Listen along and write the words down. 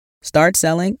Start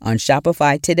selling on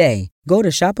Shopify today. Go to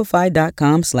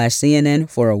shopify.com/CNN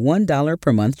for a $1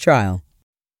 per month trial.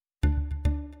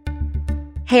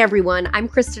 Hey everyone, I'm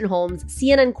Kristen Holmes,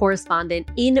 CNN correspondent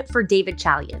in for David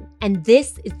Chalian, and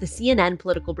this is the CNN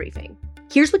Political Briefing.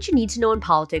 Here's what you need to know in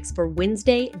politics for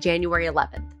Wednesday, January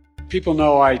 11th. People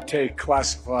know I take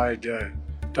classified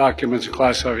documents and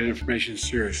classified information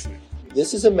seriously.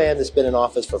 This is a man that's been in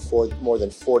office for more than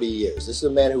 40 years. This is a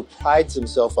man who prides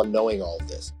himself on knowing all of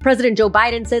this. President Joe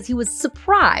Biden says he was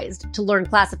surprised to learn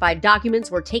classified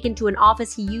documents were taken to an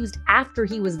office he used after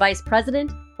he was vice president,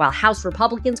 while House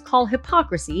Republicans call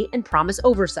hypocrisy and promise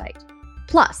oversight.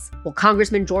 Plus, will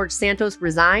Congressman George Santos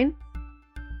resign?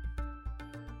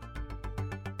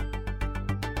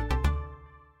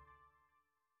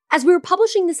 As we were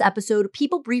publishing this episode,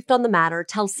 people briefed on the matter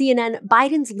tell CNN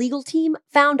Biden's legal team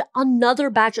found another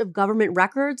batch of government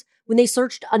records when they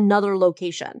searched another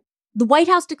location. The White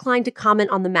House declined to comment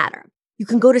on the matter. You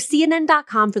can go to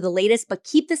CNN.com for the latest, but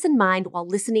keep this in mind while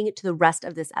listening to the rest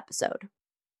of this episode.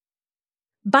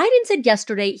 Biden said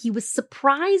yesterday he was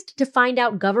surprised to find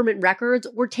out government records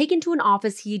were taken to an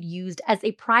office he had used as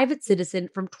a private citizen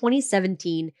from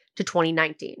 2017 to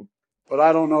 2019. But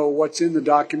I don't know what's in the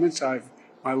documents.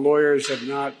 My lawyers have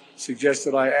not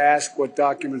suggested I ask what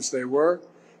documents they were.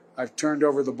 I've turned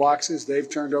over the boxes. They've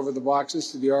turned over the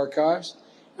boxes to the archives,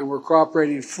 and we're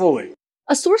cooperating fully.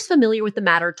 A source familiar with the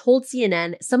matter told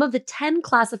CNN some of the 10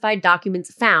 classified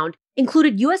documents found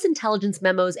included U.S. intelligence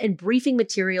memos and briefing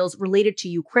materials related to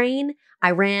Ukraine,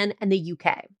 Iran, and the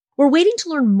UK. We're waiting to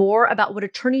learn more about what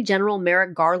Attorney General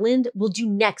Merrick Garland will do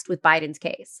next with Biden's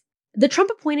case. The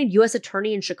Trump-appointed U.S.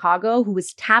 attorney in Chicago, who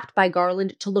was tapped by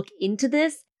Garland to look into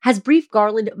this, has briefed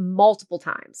Garland multiple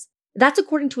times. That's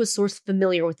according to a source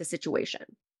familiar with the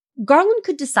situation. Garland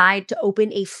could decide to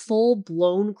open a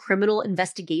full-blown criminal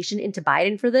investigation into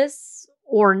Biden for this,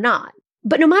 or not.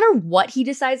 But no matter what he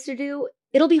decides to do,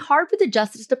 it'll be hard for the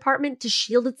Justice Department to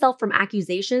shield itself from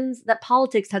accusations that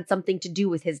politics had something to do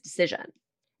with his decision.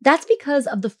 That's because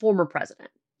of the former president,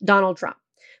 Donald Trump,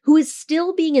 who is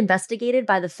still being investigated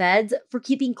by the feds for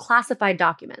keeping classified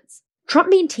documents. Trump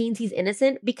maintains he's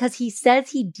innocent because he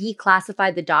says he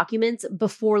declassified the documents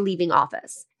before leaving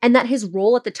office, and that his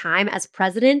role at the time as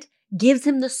president gives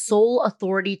him the sole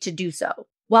authority to do so,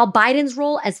 while Biden's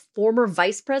role as former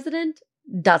vice president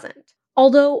doesn't.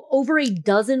 Although over a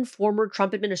dozen former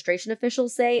Trump administration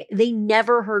officials say they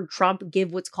never heard Trump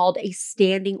give what's called a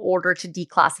standing order to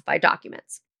declassify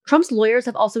documents. Trump's lawyers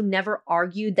have also never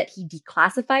argued that he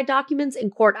declassified documents in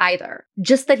court either,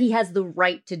 just that he has the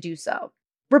right to do so.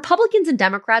 Republicans and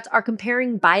Democrats are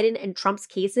comparing Biden and Trump's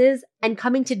cases and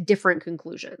coming to different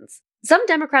conclusions. Some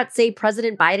Democrats say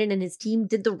President Biden and his team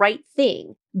did the right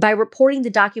thing by reporting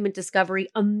the document discovery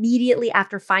immediately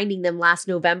after finding them last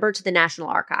November to the National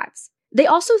Archives. They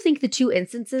also think the two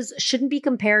instances shouldn't be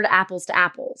compared apples to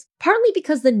apples, partly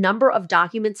because the number of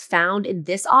documents found in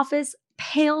this office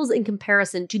pales in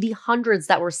comparison to the hundreds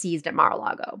that were seized at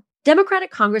Mar-a-Lago. Democratic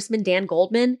Congressman Dan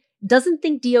Goldman doesn't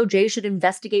think DOJ should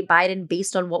investigate Biden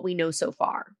based on what we know so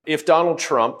far. If Donald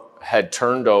Trump had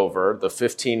turned over the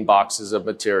 15 boxes of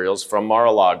materials from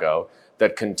Mar-a-Lago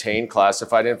that contained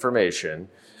classified information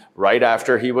right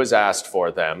after he was asked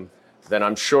for them, then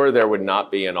I'm sure there would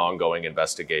not be an ongoing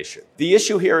investigation. The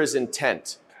issue here is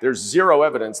intent. There's zero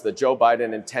evidence that Joe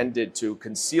Biden intended to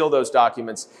conceal those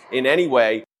documents in any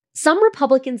way. Some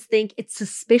Republicans think it's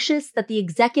suspicious that the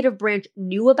executive branch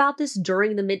knew about this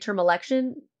during the midterm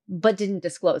election, but didn't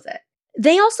disclose it.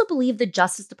 They also believe the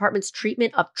Justice Department's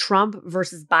treatment of Trump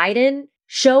versus Biden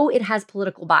show it has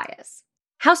political bias.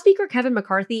 House Speaker Kevin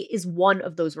McCarthy is one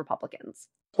of those Republicans.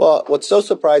 Well, what's so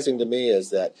surprising to me is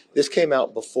that this came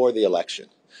out before the election.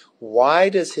 Why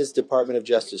does his Department of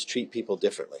Justice treat people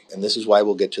differently? And this is why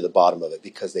we'll get to the bottom of it,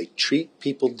 because they treat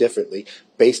people differently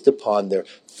based upon their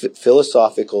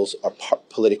philosophicals or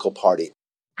political party.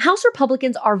 House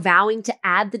Republicans are vowing to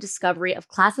add the discovery of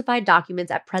classified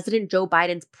documents at President Joe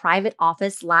Biden's private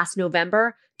office last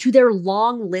November to their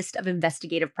long list of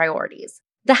investigative priorities.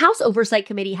 The House Oversight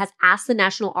Committee has asked the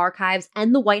National Archives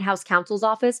and the White House Counsel's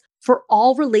Office for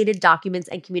all related documents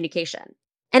and communication.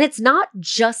 And it's not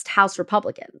just House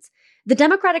Republicans. The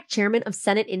Democratic chairman of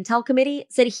Senate Intel Committee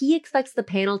said he expects the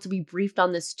panel to be briefed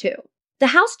on this too. The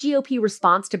House GOP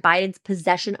response to Biden's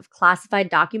possession of classified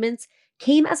documents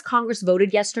came as Congress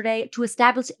voted yesterday to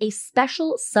establish a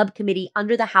special subcommittee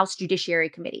under the House Judiciary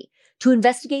Committee to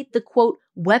investigate the, quote,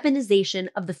 weaponization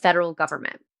of the federal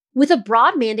government. With a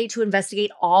broad mandate to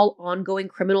investigate all ongoing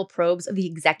criminal probes of the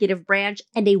executive branch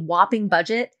and a whopping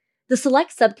budget, the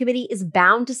select subcommittee is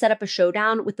bound to set up a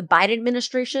showdown with the Biden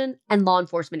administration and law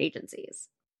enforcement agencies.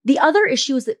 The other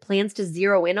issues it plans to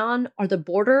zero in on are the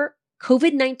border,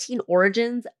 COVID-19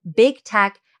 origins, big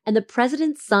tech, and the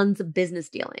president's son's business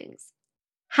dealings.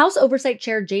 House Oversight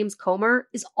Chair James Comer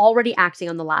is already acting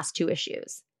on the last two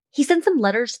issues. He sent some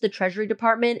letters to the Treasury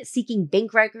Department seeking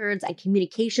bank records and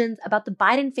communications about the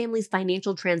Biden family's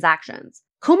financial transactions.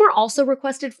 Comer also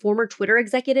requested former Twitter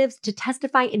executives to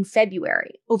testify in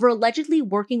February over allegedly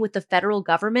working with the federal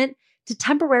government to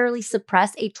temporarily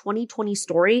suppress a 2020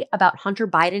 story about Hunter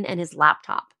Biden and his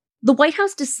laptop. The White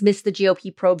House dismissed the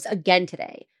GOP probes again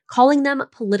today, calling them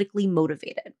politically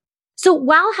motivated. So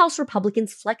while House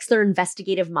Republicans flex their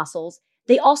investigative muscles,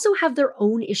 they also have their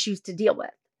own issues to deal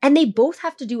with. And they both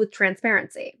have to do with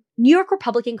transparency. New York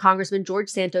Republican Congressman George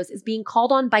Santos is being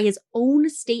called on by his own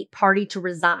state party to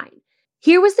resign.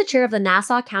 Here was the chair of the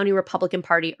Nassau County Republican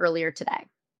Party earlier today.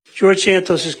 George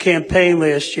Santos' campaign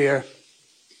last year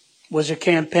was a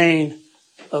campaign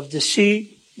of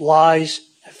deceit, lies,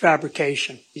 and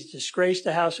fabrication. He's disgraced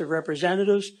the House of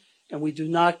Representatives, and we do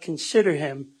not consider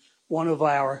him one of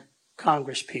our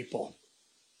congresspeople.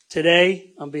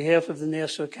 Today, on behalf of the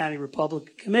Nassau County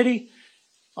Republican Committee,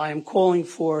 I am calling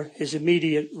for his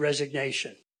immediate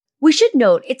resignation. We should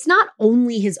note, it's not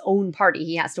only his own party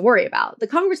he has to worry about. The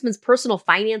congressman's personal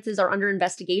finances are under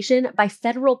investigation by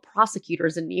federal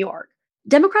prosecutors in New York.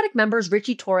 Democratic members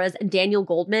Richie Torres and Daniel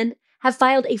Goldman have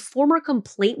filed a formal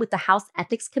complaint with the House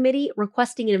Ethics Committee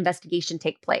requesting an investigation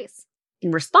take place.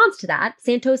 In response to that,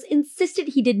 Santos insisted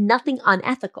he did nothing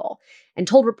unethical and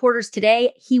told reporters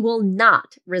today he will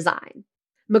not resign.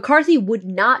 McCarthy would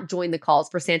not join the calls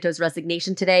for Santos'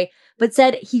 resignation today, but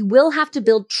said he will have to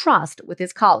build trust with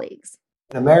his colleagues.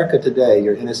 In America today,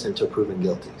 you're innocent until proven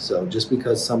guilty. So just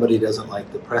because somebody doesn't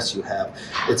like the press you have,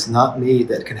 it's not me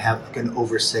that can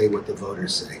oversay what the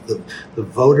voters say. The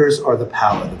voters are the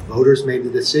power. The voters made the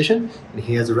decision, and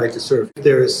he has a right to serve. If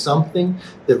there is something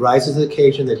that rises to the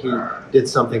occasion that he did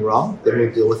something wrong, then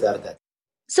we'll deal with that at that time.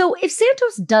 So if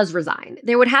Santos does resign,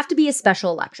 there would have to be a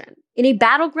special election in a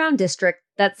battleground district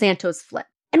that Santos flipped.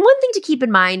 And one thing to keep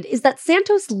in mind is that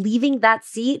Santos leaving that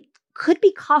seat could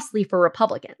be costly for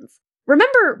Republicans.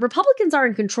 Remember, Republicans are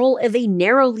in control of a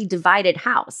narrowly divided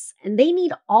House, and they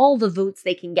need all the votes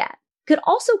they can get. Could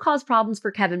also cause problems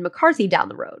for Kevin McCarthy down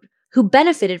the road, who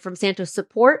benefited from Santos'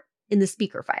 support in the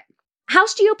speaker fight.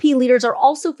 House GOP leaders are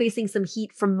also facing some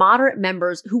heat from moderate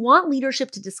members who want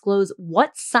leadership to disclose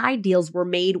what side deals were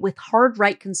made with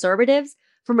hard-right conservatives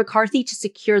for McCarthy to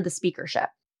secure the speakership.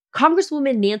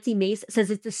 Congresswoman Nancy Mace says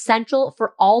it's essential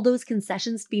for all those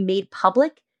concessions to be made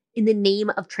public in the name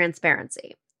of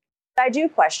transparency. I do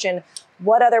question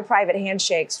what other private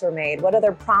handshakes were made, what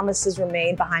other promises were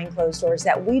made behind closed doors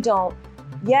that we don't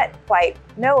yet quite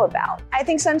know about. I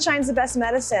think sunshine's the best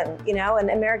medicine, and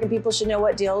American people should know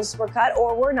what deals were cut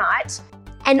or were not.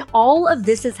 And all of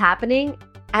this is happening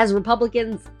as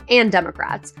Republicans and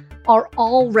Democrats are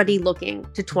already looking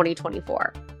to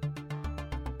 2024.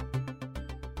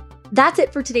 That's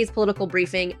it for today's political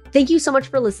briefing. Thank you so much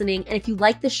for listening. And if you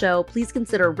like the show, please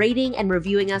consider rating and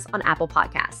reviewing us on Apple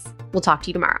Podcasts. We'll talk to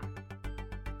you tomorrow.